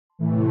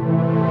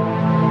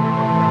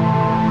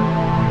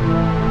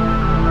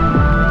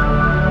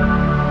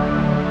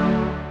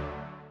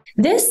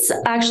This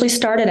actually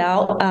started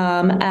out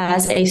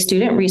as a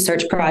student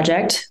research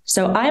project.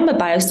 So I'm a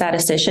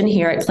biostatistician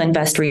here at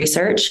Clinvest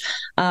Research.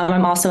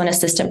 I'm also an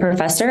assistant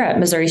professor at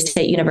Missouri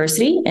State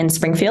University in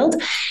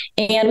Springfield.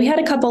 And we had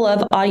a couple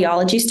of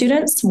audiology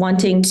students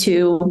wanting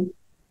to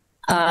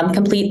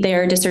complete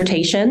their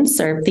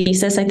dissertations or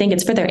thesis. I think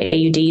it's for their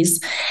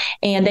AUDs.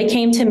 And they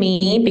came to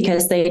me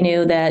because they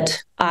knew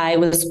that I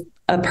was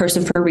a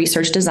person for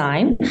research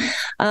design.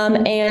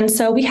 And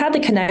so we had the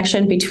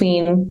connection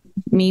between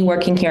me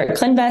working here at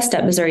Clinvest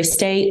at Missouri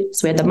State.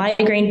 So we had the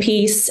migraine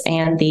piece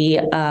and the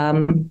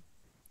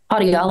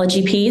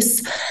audiology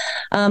piece.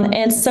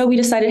 And so we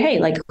decided, hey,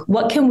 like,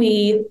 what can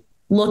we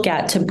look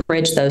at to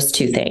bridge those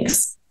two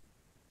things?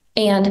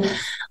 And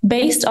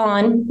based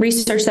on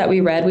research that we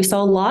read, we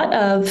saw a lot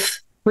of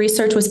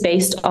research was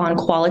based on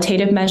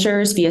qualitative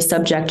measures via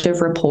subjective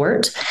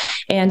report.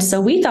 And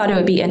so we thought it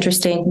would be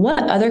interesting,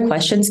 what other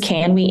questions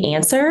can we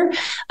answer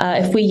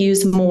if we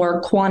use more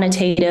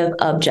quantitative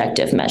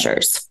objective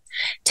measures?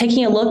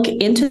 Taking a look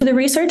into the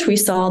research, we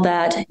saw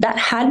that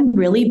hadn't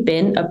really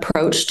been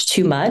approached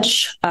too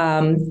much.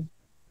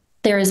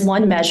 There is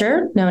one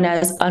measure known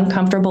as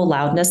uncomfortable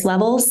loudness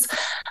levels.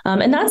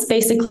 And that's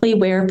basically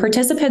where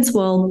participants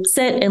will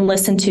sit and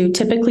listen to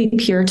typically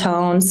pure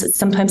tones,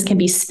 sometimes can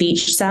be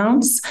speech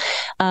sounds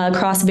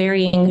across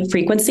varying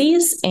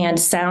frequencies and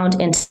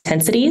sound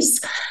intensities.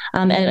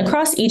 And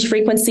across each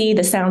frequency,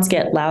 the sounds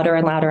get louder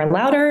and louder and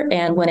louder.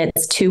 And when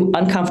it's too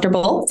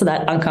uncomfortable, so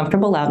that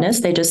uncomfortable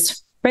loudness, they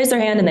just raise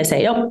their hand and they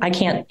say, oh, I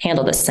can't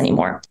handle this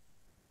anymore.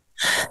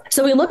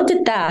 So we looked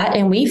at that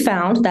and we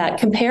found that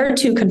compared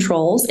to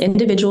controls,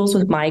 individuals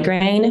with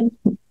migraine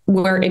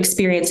were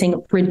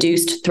experiencing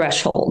reduced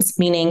thresholds,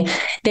 meaning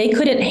they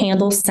couldn't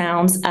handle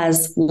sounds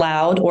as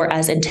loud or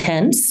as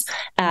intense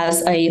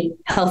as a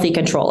healthy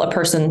control, a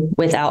person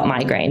without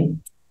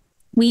migraine.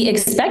 We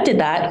expected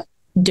that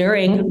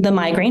during the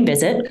migraine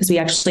visit, because we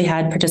actually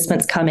had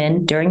participants come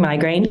in during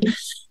migraine.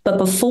 But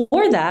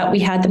before that, we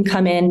had them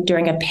come in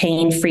during a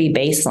pain-free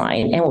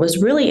baseline. And what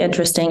was really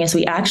interesting is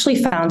we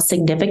actually found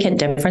significant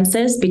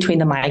differences between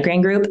the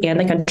migraine group and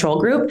the control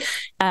group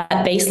at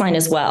baseline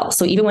as well.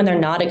 So even when they're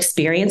not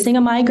experiencing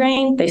a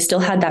migraine, they still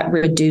had that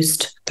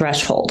reduced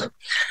threshold.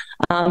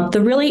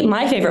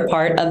 My favorite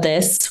part of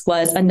this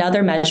was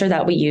another measure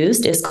that we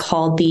used is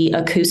called the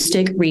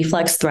Acoustic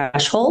Reflex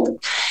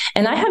Threshold.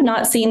 And I have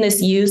not seen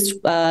this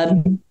used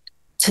to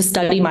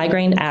study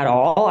migraine at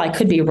all. I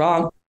could be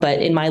wrong, but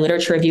in my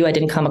literature review, I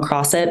didn't come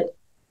across it.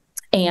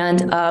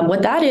 And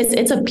what that is,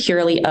 it's a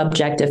purely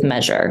objective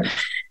measure,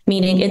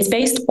 meaning it's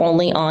based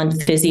only on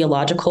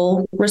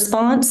physiological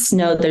response.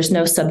 No, there's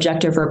no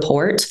subjective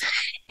report.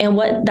 And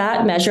what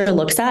that measure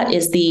looks at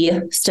is the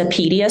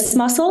stapedius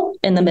muscle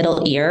in the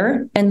middle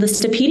ear. And the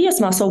stapedius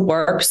muscle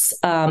works,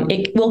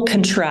 it will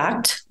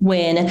contract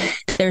when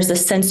there's a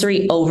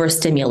sensory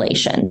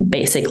overstimulation,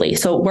 basically.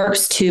 So it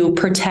works to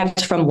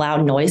protect from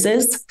loud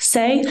noises,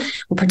 say,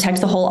 will protect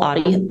the whole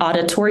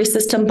auditory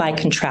system by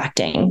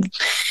contracting.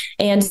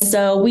 And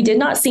so we did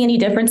not see any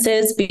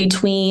differences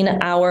between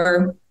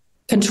our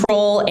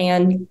control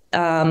and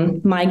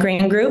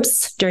migraine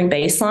groups during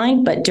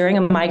baseline, but during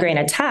a migraine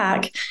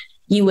attack,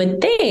 you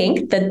would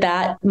think that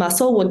that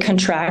muscle would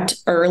contract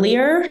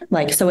earlier,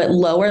 like so at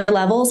lower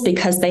levels,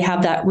 because they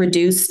have that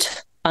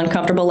reduced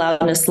uncomfortable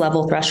loudness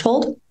level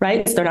threshold,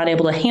 right? So they're not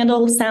able to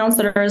handle sounds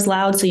that are as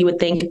loud. So you would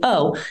think,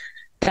 oh,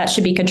 that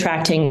should be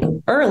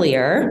contracting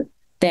earlier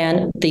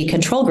than the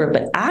control group.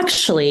 But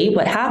actually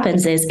what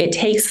happens is it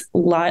takes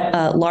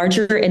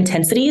larger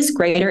intensities,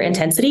 greater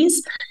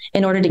intensities,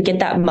 in order to get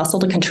that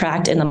muscle to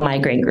contract in the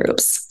migraine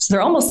groups. So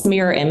they're almost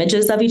mirror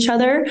images of each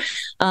other.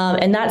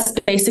 And that's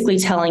basically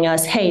telling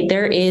us, hey,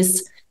 there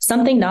is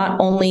something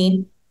not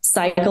only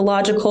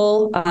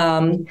psychological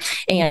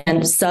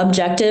and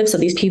subjective. So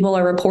these people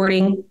are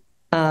reporting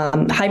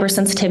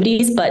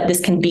hypersensitivities, but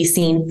this can be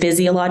seen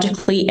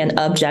physiologically and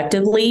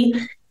objectively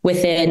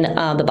within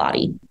the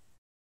body.